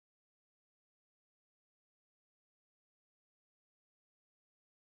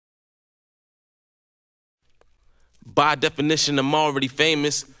By definition, I'm already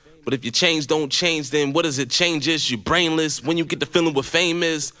famous. But if your change don't change, then what does it change? You're brainless when you get the feeling what fame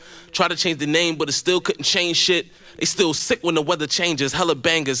is. Try to change the name, but it still couldn't change shit. They still sick when the weather changes, hella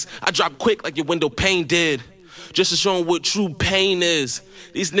bangers. I drop quick like your window pane did, just to show them what true pain is.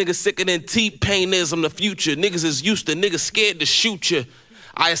 These niggas sicker than T-Pain is. I'm the future. Niggas is used to, niggas scared to shoot you.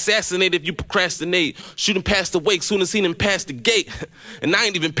 I assassinate if you procrastinate. Shoot him past the wake, soon as seen him past the gate. And I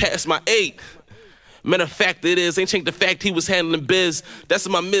ain't even past my 8. Matter of fact, it is. Ain't changed the fact he was handling biz. That's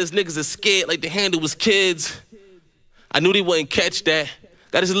what my miss. Niggas is scared like they handle his kids. I knew they wouldn't catch that.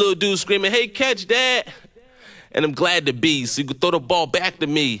 Got this little dude screaming, hey, catch that. And I'm glad to be, so you can throw the ball back to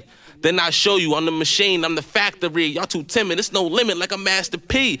me. Then I show you, I'm the machine, I'm the factory. Y'all too timid, it's no limit like I'm Master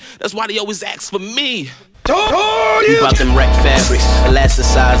P. That's why they always ask for me. You bought them wreck fabrics,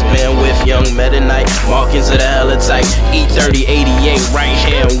 elasticized bandwidth, young Meta Knight, markings of the hella tight. E30, 88, right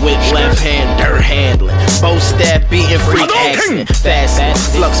hand whip, left hand, dirt handling. Both stab beating, freak accent. Fast,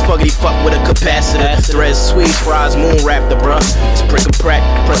 flux, fuckity fuck with a capacitor. Threads, sweets, fries, moon raptor, bruh. It's prick and prack,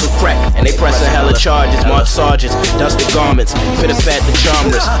 press will crack, and they pressing hella charges. March sergeants, dusted garments, fit a fat the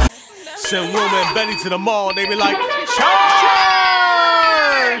charmers. Send Wilma and Betty to the mall, they be like, charge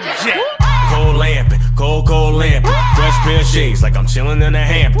it! Cold lamping, cold lamping. Fresh pair of shades like I'm chillin' in the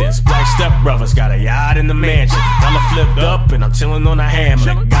Hamptons. Black stepbrothers got a yacht in the mansion. Dollar flipped up and I'm chillin' on a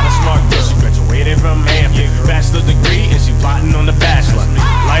Hamlet. Got a smart bitch, she graduated from Hampton. Bachelor degree and she plotting on the bachelor.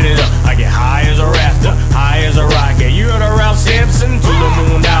 Light it up, I get high as a rafter, high as a rocket. You heard of Ralph Sampson? To the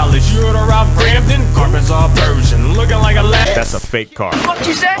moon dollars. You heard of Ralph Crampton? Carpets all Persian, looking like a lamp. That's a fake car. What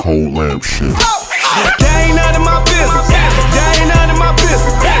you say? Cold lamp shit. That ain't none of my business. That ain't none of my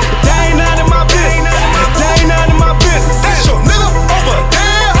business. That ain't none of my business. That ain't none of my business. That's your nigga over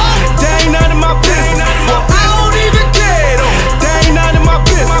there. That ain't none of my business. Well, I don't even care though. That ain't none of my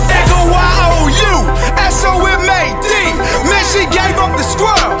business. F-O-Y-O-U-S-O-M-A-D. Man, she gave up the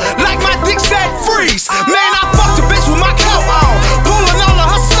squirrel like my dick said freeze. Man, I fucked a bitch with my coat on, pulling all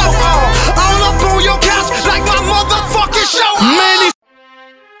of her soap on, all up on your couch like my motherfucking show on. Man,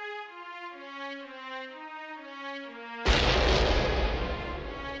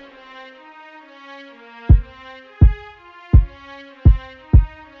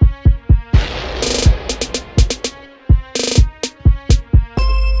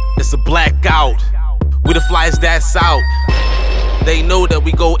 it's a blackout. We the flyers that's out. They know that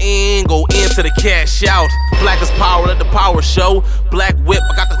we go into the cash out. Black is power, let the power show. Black whip,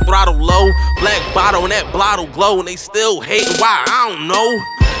 I got the throttle low. Black bottle and that blotto glow. And they still hating, why? I don't know.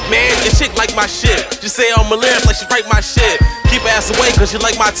 Man, this chick like my shit. Just say all my lyrics like she write my shit. Keep her ass away cause she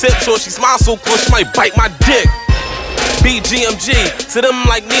like my tip. So if she smiles so close, she might bite my dick. BGMG, to them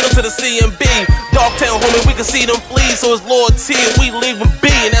like needle to the CMB. Dogtown homie, we can see them flee. So it's Lord T and we leave them be.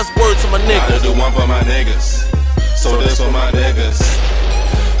 And that's word to my niggas. Gotta do one for my niggas. So this for my niggas.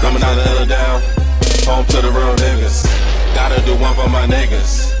 Coming out of the down, home to the real niggas. Gotta do one for my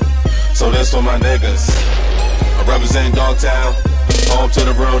niggas. So this for my niggas. I represent Dogtown, home to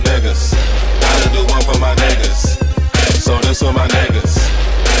the real niggas. Gotta do one for my niggas. So this for my niggas.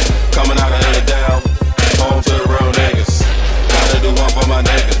 Coming out of the down,